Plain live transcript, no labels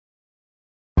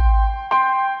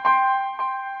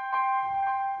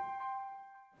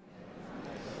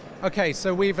Okay,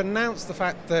 so we've announced the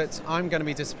fact that I'm going to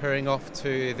be disappearing off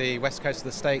to the west coast of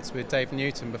the States with Dave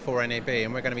Newton before NAB,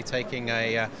 and we're going to be taking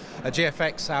a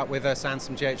GFX out with us and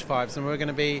some GH5s, and we're going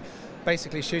to be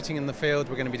basically shooting in the field.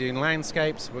 We're going to be doing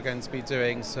landscapes, we're going to be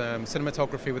doing some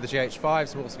cinematography with the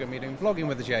GH5s, we're also going to be doing vlogging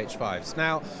with the GH5s.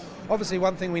 Now, obviously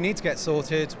one thing we need to get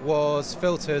sorted was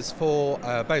filters for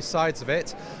both sides of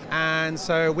it, and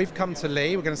so we've come to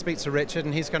Lee. We're going to speak to Richard,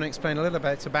 and he's going to explain a little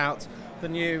bit about the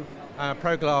new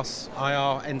ProGlass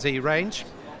IRND range.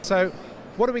 So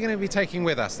what are we going to be taking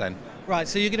with us then? Right,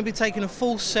 so you're going to be taking a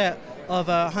full set of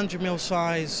 100mm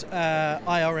size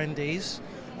IRNDs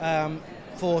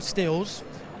for stills,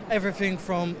 everything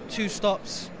from 2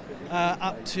 stops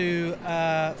up to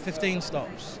 15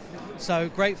 stops. So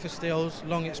great for stills,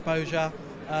 long exposure,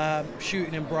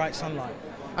 shooting in bright sunlight.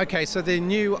 Okay, so the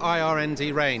new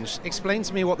IRND range, explain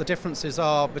to me what the differences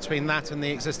are between that and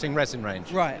the existing resin range.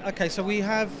 Right, okay, so we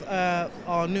have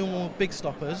our normal big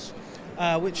stoppers,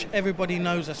 which everybody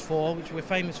knows us for, which we're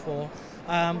famous for,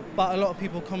 but a lot of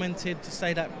people commented to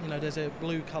say that, you know, there's a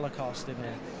blue color cast in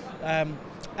there.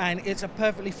 And it's a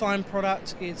perfectly fine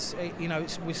product. It's,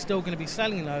 we're still going to be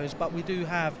selling those, but we do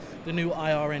have the new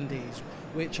IRNDs,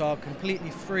 which are completely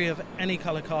free of any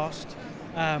color cast,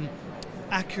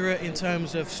 accurate in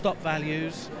terms of stop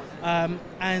values,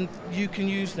 and you can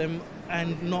use them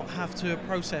and not have to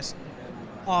process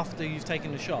after you've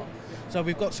taken the shot. So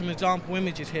we've got some example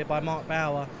images here by Mark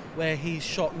Bauer where he's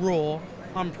shot raw,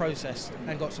 unprocessed,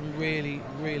 and got some really,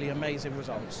 really amazing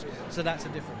results. So that's a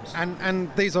difference.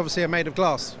 And these obviously are made of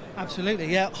glass?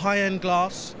 Absolutely, yeah, high-end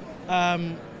glass.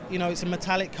 It's a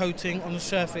metallic coating on the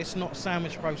surface, not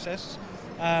sandwich process,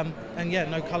 and yeah,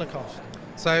 no color cast.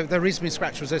 So they're reasonably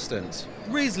scratch resistant?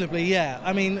 Reasonably, yeah.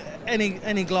 I mean,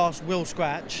 any glass will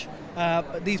scratch,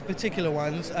 but these particular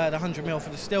ones, the 100mm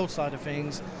for the still side of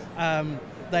things,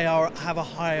 they have a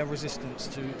higher resistance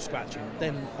to scratching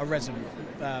than a resin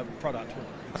product would.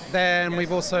 Then yes.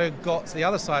 We've also got the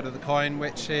other side of the coin,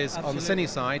 which is Absolutely. on the cine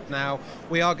side. Now,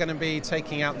 we are going to be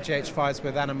taking out the GH5s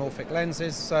with anamorphic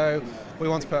lenses, so we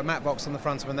want to put a matte box on the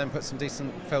front of them and then put some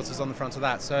decent filters on the front of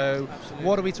that. So Absolutely.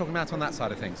 What are we talking about on that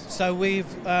side of things? So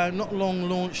we've not long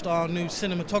launched our new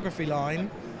cinematography line,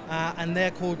 and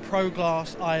they're called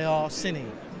ProGlass IR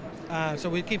Cine. So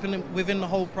we're keeping them within the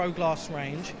whole ProGlass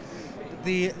range.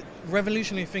 The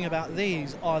revolutionary thing about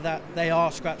these are that they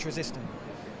are scratch resistant.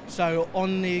 So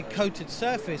on the coated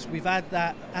surface, we've added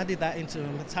that into a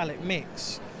metallic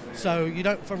mix. So you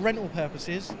don't, for rental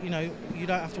purposes, you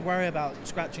don't have to worry about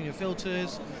scratching your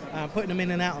filters, putting them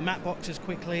in and out of matte boxes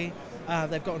quickly.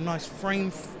 They've got a nice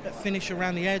frame finish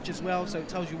around the edge as well, so it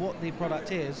tells you what the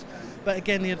product is. But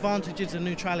again, the advantage is the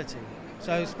neutrality.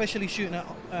 So especially shooting at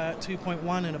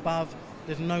 2.1 and above,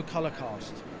 there's no color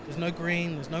cast. There's no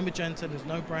green, there's no magenta, there's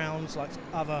no browns like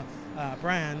other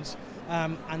brands,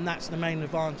 and that's the main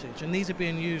advantage. And these are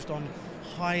being used on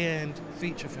high-end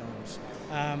feature films.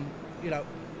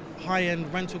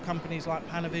 High-end rental companies like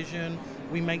Panavision,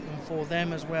 we make them for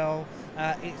them as well.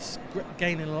 It's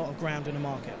gaining a lot of ground in the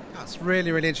market. That's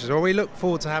really, really interesting. Well, we look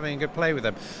forward to having a good play with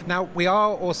them. Now, we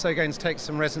are also going to take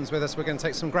some resins with us. We're going to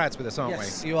take some grads with us, aren't we?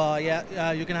 Yes, you are,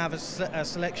 yeah. You're going to have a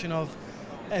selection of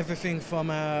everything from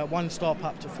 1 stop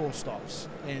up to 4 stops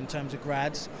in terms of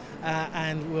grads,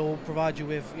 and we'll provide you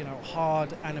with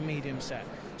hard and a medium set,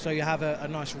 so you have a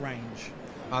nice range.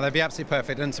 Oh, that'd be absolutely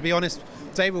perfect. And to be honest,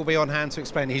 Dave will be on hand to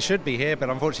explain. He should be here, but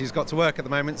unfortunately he's got to work at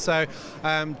the moment. So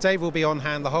Dave will be on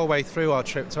hand the whole way through our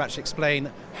trip to actually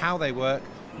explain how they work,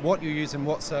 what you use in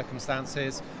what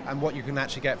circumstances, and what you can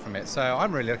actually get from it. So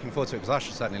I'm really looking forward to it, because I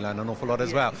should certainly learn an awful lot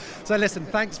as well. So listen,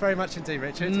 thanks very much indeed,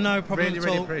 Richard. No problem really, at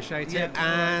all. Really appreciate it.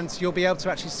 Yeah, and you'll be able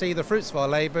to actually see the fruits of our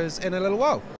labours in a little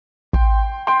while.